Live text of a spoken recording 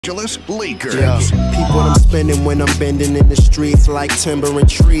Lakers. Yeah, people I'm spending when I'm bending in the streets like timber and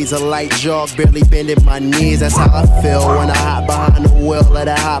trees. A light jog, barely bending my knees. That's how I feel when I hop behind the wheel of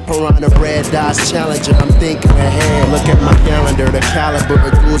that hot Piranha Red Dodge Challenger. I'm thinking ahead. Look at my calendar, the caliber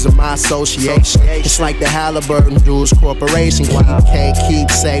of dudes of my association. It's like the Halliburton Dudes Corporation. Can't keep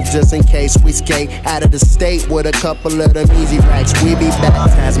safe just in case we skate out of the state with a couple of them easy racks. We be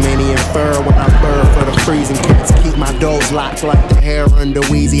back Tasmanian fur when I burn for the freezing cats. Keep my doors locked like the hair under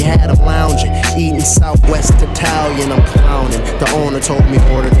Weezy. Had them lounging, eating Southwest Italian. I'm clowning. The owner told me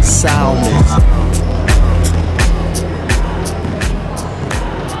order the salmon.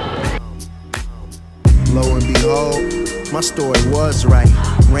 Lo and behold, my story was right.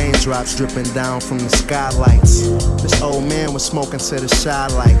 Raindrops dripping down from the skylights. This old man was smoking to the shy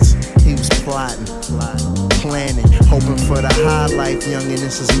lights. He was plotting, planning, hoping for the high life. Youngin',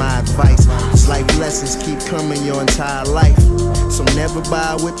 this is my advice. These life lessons keep coming your entire life. So never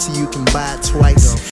buy a whip till you can buy it twice.